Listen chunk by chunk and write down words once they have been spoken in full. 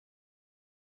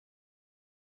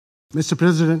Mr.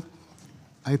 President,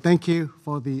 I thank you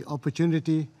for the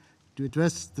opportunity to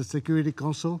address the Security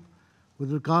Council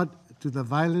with regard to the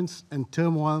violence and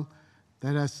turmoil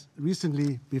that has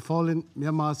recently befallen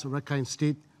Myanmar's Rakhine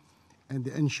State and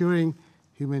the ensuing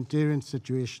humanitarian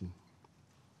situation.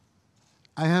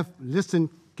 I have listened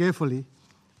carefully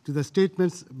to the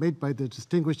statements made by the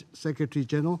distinguished Secretary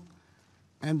General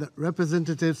and the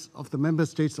representatives of the member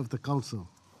states of the Council.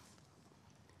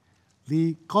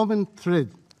 The common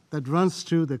thread that runs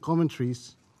through the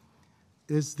commentaries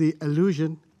is the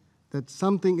allusion that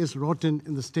something is rotten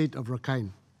in the state of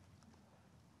Rakhine.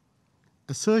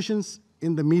 Assertions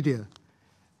in the media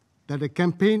that a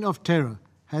campaign of terror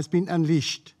has been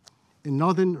unleashed in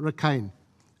northern Rakhine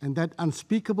and that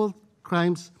unspeakable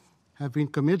crimes have been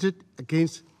committed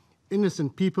against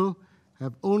innocent people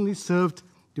have only served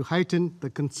to heighten the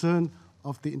concern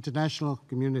of the international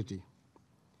community.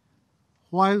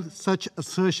 While such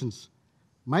assertions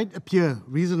might appear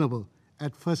reasonable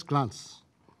at first glance,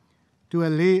 to a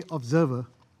lay observer,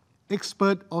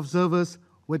 expert observers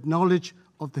with knowledge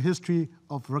of the history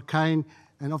of Rakhine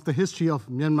and of the history of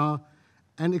Myanmar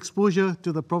and exposure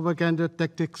to the propaganda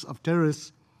tactics of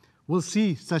terrorists will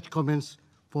see such comments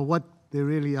for what they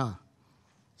really are: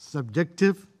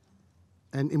 subjective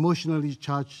and emotionally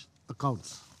charged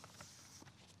accounts.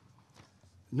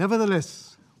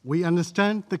 Nevertheless, we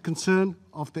understand the concern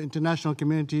of the international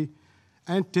community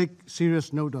and take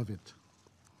serious note of it.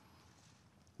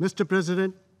 Mr.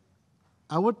 President,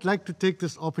 I would like to take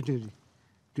this opportunity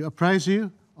to apprise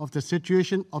you of the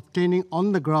situation obtaining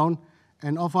on the ground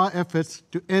and of our efforts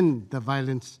to end the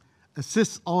violence,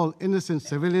 assist all innocent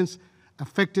civilians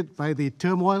affected by the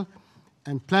turmoil,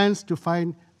 and plans to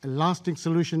find a lasting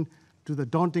solution to the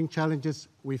daunting challenges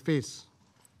we face.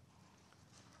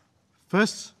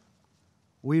 First,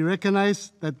 we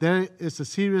recognize that there is a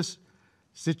serious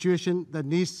situation that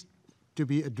needs to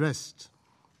be addressed.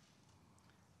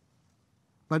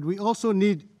 But we also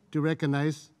need to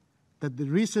recognize that the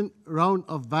recent round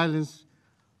of violence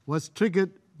was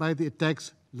triggered by the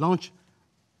attacks launched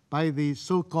by the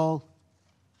so-called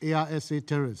ARSA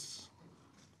terrorists.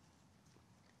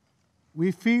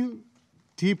 We feel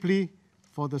deeply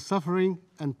for the suffering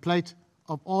and plight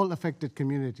of all affected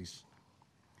communities: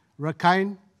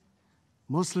 Rakhine,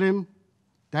 Muslim,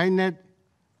 Dainet,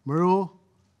 Maro,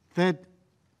 Thet,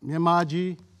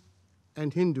 Myanmarji,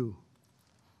 and Hindu.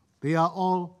 They are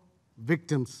all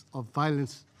victims of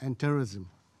violence and terrorism.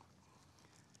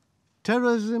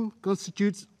 Terrorism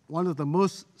constitutes one of the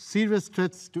most serious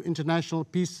threats to international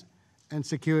peace and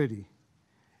security.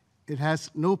 It has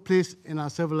no place in our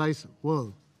civilized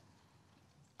world.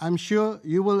 I'm sure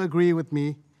you will agree with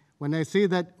me when I say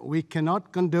that we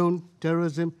cannot condone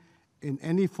terrorism in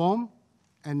any form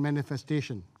and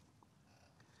manifestation.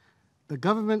 The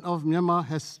government of Myanmar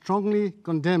has strongly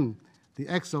condemned the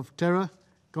acts of terror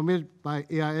committed by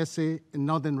ARSA in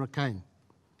northern Rakhine,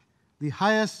 the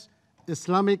highest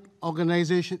Islamic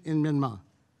organization in Myanmar.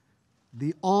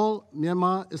 The All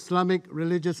Myanmar Islamic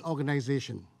Religious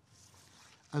Organization,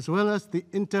 as well as the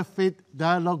Interfaith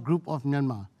Dialogue Group of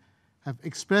Myanmar, have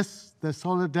expressed their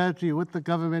solidarity with the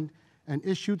government and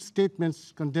issued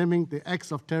statements condemning the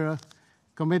acts of terror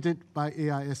committed by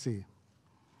ARSA.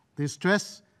 They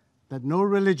stress that no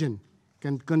religion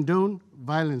can condone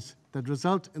violence that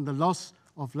results in the loss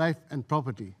of life and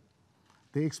property.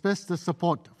 They express their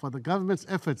support for the government's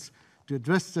efforts to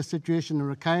address the situation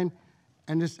in Rakhine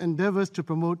and its endeavors to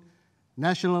promote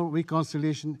national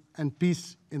reconciliation and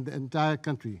peace in the entire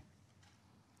country.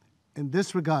 In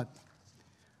this regard,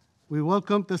 we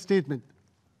welcome the statement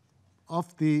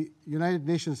of the United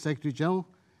Nations Secretary General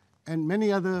and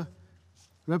many other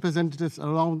representatives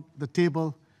around the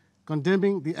table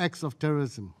condemning the acts of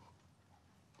terrorism.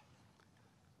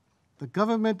 The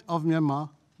government of Myanmar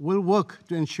will work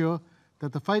to ensure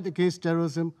that the fight against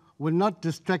terrorism will not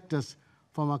distract us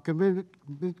from our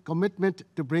commitment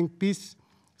to bring peace,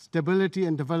 stability,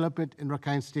 and development in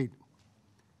Rakhine State.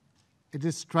 It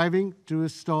is striving to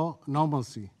restore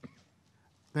normalcy.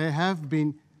 There have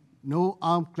been no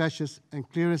armed clashes and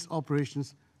clearance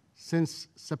operations since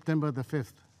September the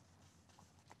 5th.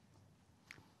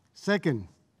 Second,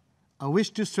 I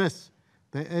wish to stress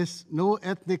there is no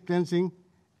ethnic cleansing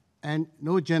and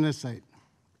no genocide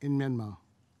in Myanmar.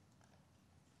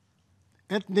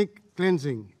 Ethnic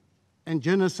cleansing and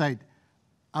genocide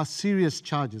are serious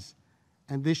charges,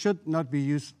 and they should not be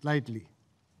used lightly.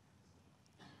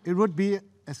 It would be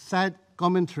a sad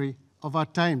commentary of our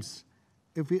times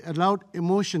if we allowed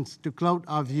emotions to cloud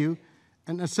our view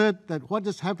and assert that what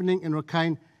is happening in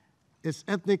Rakhine is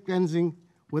ethnic cleansing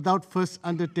without first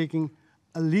undertaking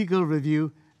a legal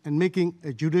review and making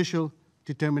a judicial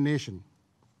determination.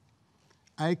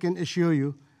 I can assure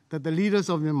you that the leaders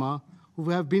of Myanmar, who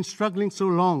have been struggling so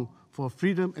long for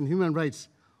freedom and human rights,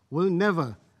 will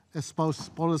never espouse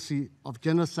policy of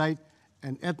genocide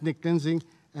and ethnic cleansing,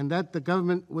 and that the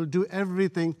government will do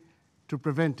everything to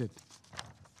prevent it.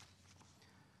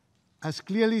 As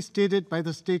clearly stated by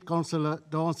the State Councillor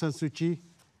Daw San Suu Kyi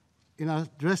in our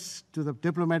address to the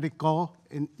diplomatic corps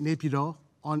in Naypyidaw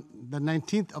on the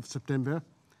 19th of September,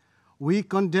 we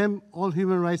condemn all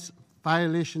human rights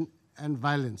violation and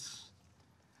violence.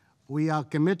 We are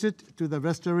committed to the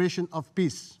restoration of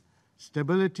peace,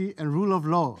 stability, and rule of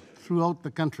law throughout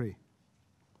the country.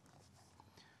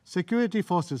 Security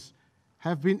forces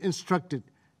have been instructed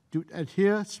to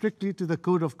adhere strictly to the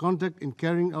code of conduct in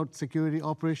carrying out security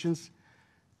operations,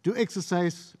 to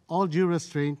exercise all due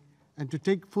restraint, and to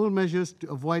take full measures to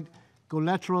avoid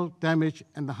collateral damage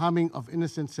and the harming of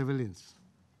innocent civilians.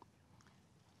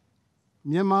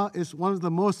 Myanmar is one of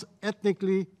the most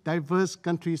ethnically diverse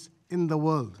countries in the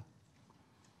world.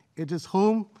 It is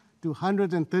home to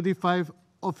 135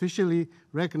 officially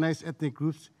recognized ethnic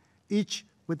groups, each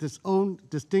with its own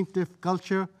distinctive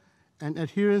culture and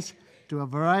adherence to a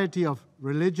variety of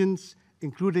religions,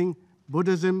 including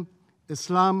Buddhism,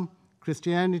 Islam,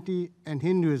 Christianity, and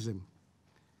Hinduism.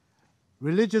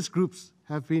 Religious groups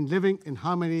have been living in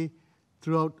harmony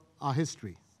throughout our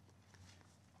history.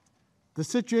 The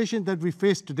situation that we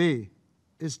face today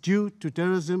is due to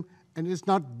terrorism and is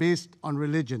not based on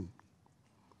religion.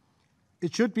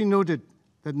 It should be noted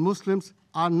that Muslims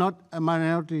are not a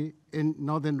minority in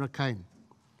northern Rakhine.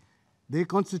 They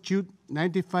constitute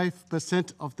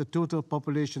 95% of the total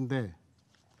population there.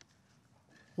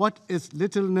 What is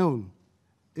little known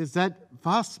is that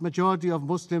vast majority of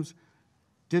Muslims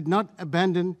did not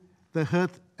abandon the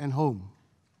hearth and home.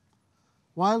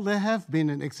 While there have been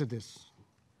an exodus,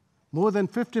 more than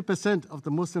 50% of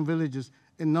the Muslim villages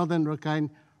in northern Rakhine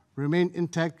remain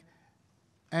intact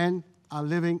and are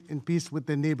living in peace with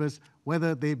their neighbors,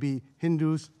 whether they be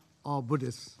Hindus or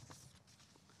Buddhists.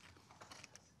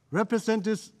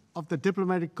 Representatives of the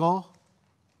diplomatic corps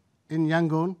in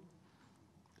Yangon,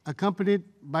 accompanied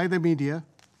by the media,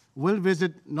 will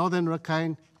visit northern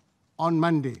Rakhine on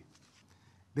Monday.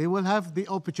 They will have the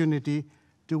opportunity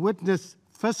to witness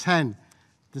firsthand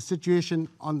the situation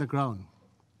on the ground.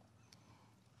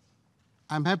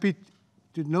 I'm happy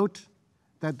to note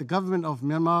that the government of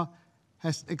Myanmar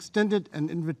has extended an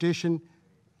invitation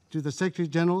to the Secretary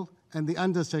General and the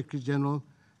Under Secretary General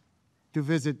to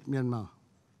visit Myanmar.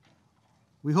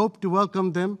 We hope to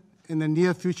welcome them in the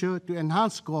near future to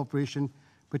enhance cooperation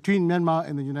between Myanmar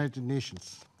and the United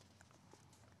Nations.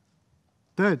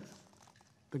 Third,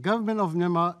 the government of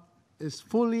Myanmar is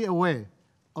fully aware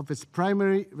of its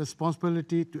primary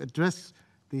responsibility to address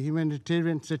the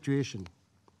humanitarian situation.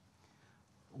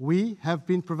 We have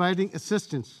been providing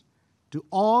assistance to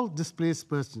all displaced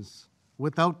persons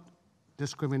without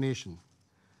discrimination.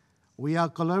 We are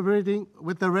collaborating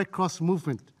with the Red Cross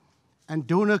movement and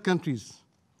donor countries,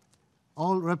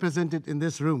 all represented in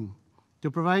this room, to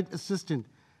provide assistance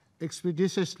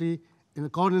expeditiously in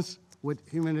accordance with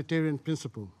humanitarian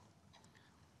principle.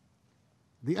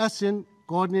 The ASEAN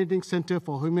Coordinating Center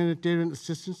for Humanitarian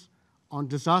Assistance on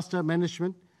Disaster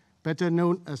Management, better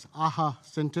known as AHA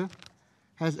Center,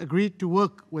 has agreed to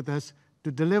work with us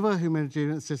to deliver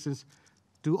humanitarian assistance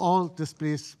to all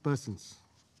displaced persons.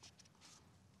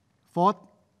 Fourth,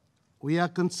 we are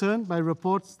concerned by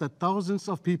reports that thousands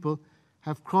of people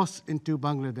have crossed into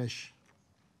Bangladesh.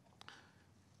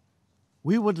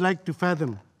 We would like to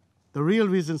fathom the real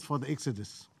reasons for the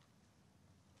exodus.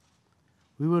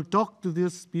 We will talk to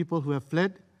these people who have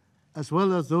fled, as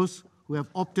well as those who have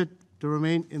opted to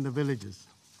remain in the villages.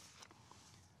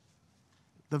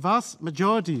 The vast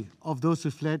majority of those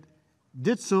who fled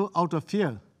did so out of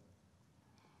fear.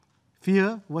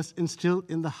 Fear was instilled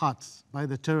in the hearts by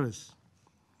the terrorists.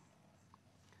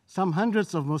 Some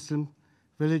hundreds of Muslim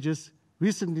villages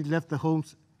recently left their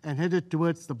homes and headed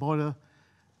towards the border,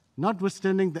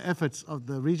 notwithstanding the efforts of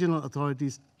the regional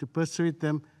authorities to persuade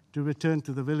them to return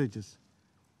to the villages.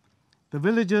 The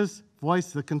villagers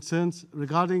voiced the concerns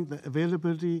regarding the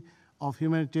availability of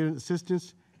humanitarian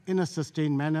assistance in a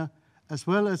sustained manner, as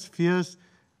well as fears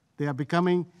they are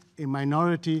becoming a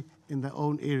minority in their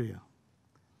own area.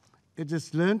 It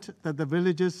is learned that the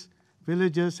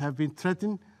villagers have been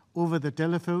threatened over the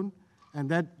telephone and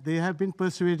that they have been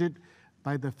persuaded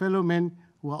by the fellow men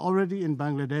who are already in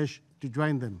Bangladesh to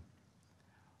join them.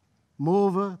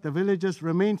 Moreover, the villagers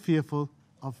remain fearful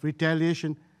of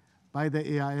retaliation by the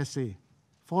AISA,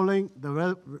 following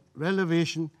the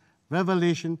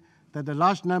revelation that a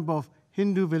large number of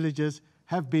Hindu villages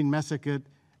have been massacred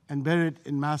and buried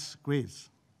in mass graves.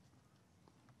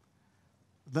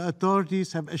 The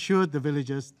authorities have assured the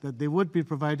villagers that they would be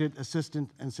provided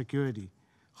assistance and security.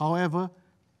 However,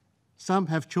 some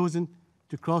have chosen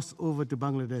to cross over to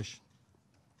Bangladesh.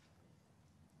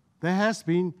 There has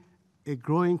been a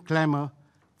growing clamor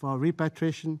for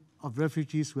repatriation of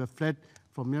refugees who have fled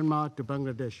from Myanmar to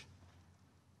Bangladesh.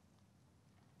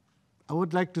 I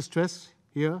would like to stress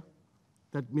here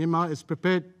that Myanmar is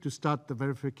prepared to start the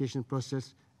verification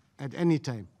process at any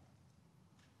time.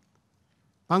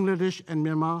 Bangladesh and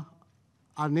Myanmar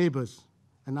are neighbors,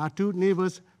 and our two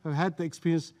neighbors have had the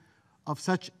experience of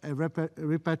such a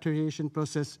repatriation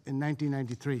process in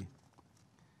 1993.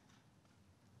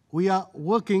 We are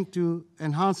working to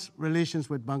enhance relations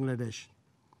with Bangladesh.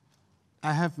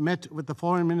 I have met with the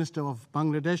Foreign Minister of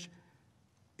Bangladesh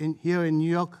here in New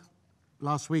York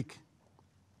last week.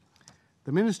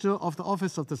 The Minister of the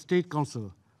Office of the State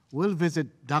Consul will visit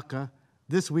Dhaka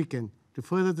this weekend to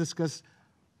further discuss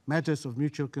matters of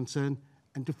mutual concern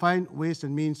and to find ways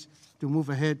and means to move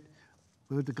ahead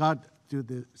with regard to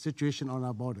the situation on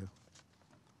our border.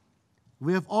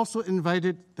 We have also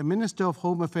invited the Minister of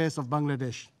Home Affairs of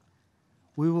Bangladesh.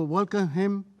 We will welcome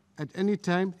him at any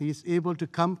time he is able to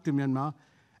come to Myanmar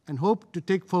and hope to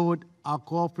take forward our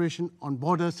cooperation on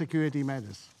border security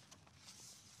matters.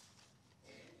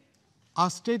 Our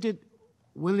stated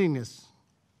willingness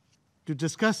to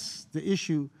discuss the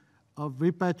issue of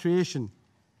repatriation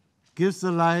gives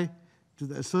the lie to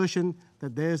the assertion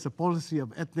that there is a policy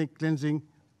of ethnic cleansing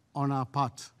on our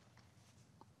part.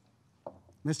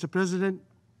 Mr. President,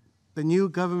 the new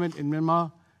government in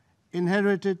Myanmar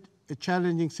inherited a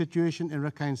challenging situation in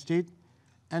Rakhine State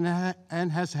and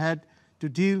has had to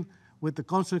deal with the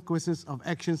consequences of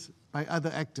actions by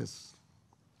other actors.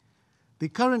 The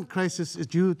current crisis is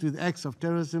due to the acts of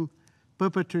terrorism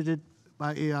perpetrated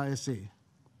by ARSA.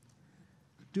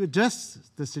 To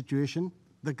address the situation,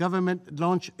 the government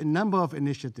launched a number of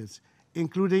initiatives,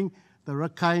 including the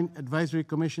Rakhine Advisory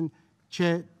Commission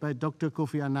chaired by Dr.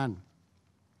 Kofi Annan.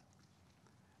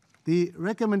 The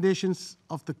recommendations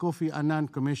of the Kofi Annan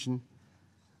Commission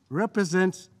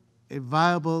represent a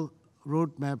viable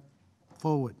roadmap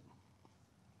forward.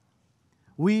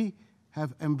 We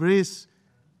have embraced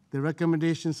the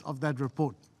recommendations of that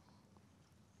report.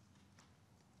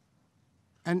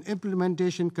 An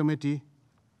implementation committee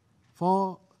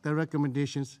for the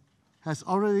recommendations has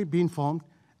already been formed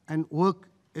and work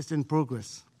is in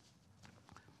progress.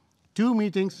 2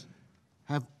 meetings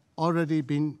have already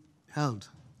been held.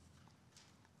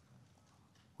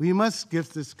 We must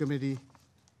give this committee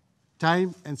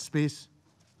time and space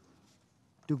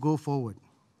to go forward.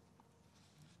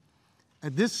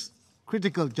 At this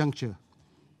critical juncture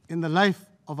in the life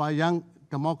of our young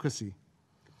democracy,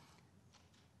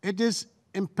 it is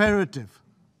imperative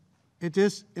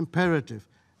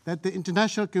that the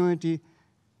international community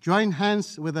join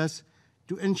hands with us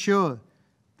to ensure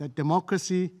that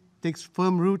democracy takes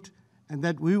firm root and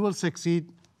that we will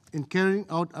succeed in carrying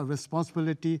out our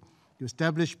responsibility to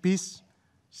establish peace,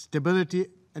 stability,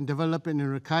 and development in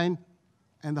Rakhine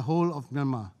and the whole of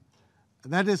Myanmar.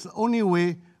 That is the only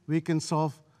way we can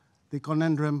solve the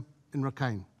conundrum in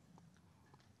Rakhine.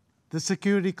 The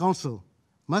Security Council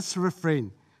must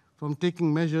refrain from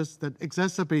taking measures that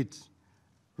exacerbate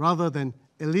rather than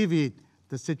alleviate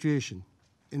the situation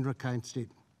in Rakhine State.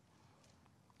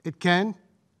 It can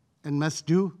and must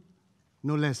do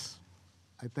no less.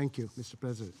 I thank you, Mr.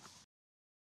 President.